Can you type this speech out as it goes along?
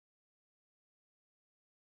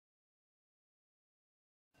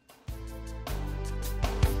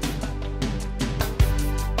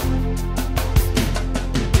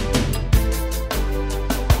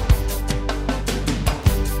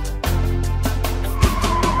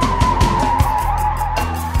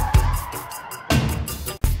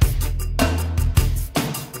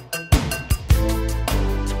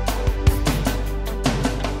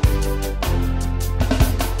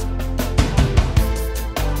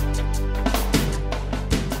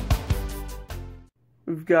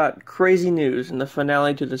got crazy news in the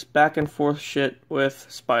finale to this back and forth shit with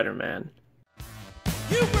Spider-Man.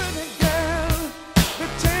 You were the girl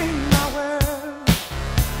that changed my world.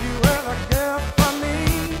 You were the girl for me.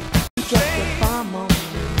 You dropped the bomb on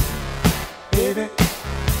me, baby.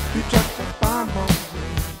 You dropped the bomb on me.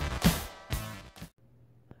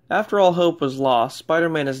 After all hope was lost,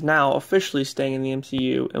 Spider-Man is now officially staying in the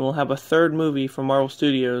MCU and will have a third movie from Marvel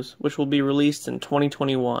Studios, which will be released in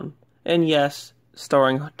 2021. And yes,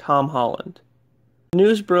 starring Tom Holland. The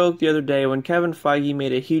news broke the other day when Kevin Feige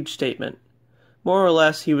made a huge statement. More or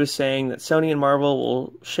less, he was saying that Sony and Marvel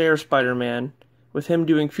will share Spider-Man, with him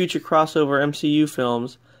doing future crossover MCU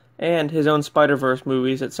films and his own Spider-Verse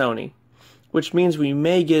movies at Sony, which means we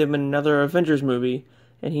may get him in another Avengers movie,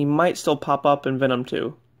 and he might still pop up in Venom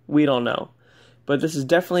 2. We don't know. But this is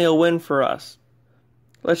definitely a win for us.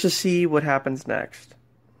 Let's just see what happens next.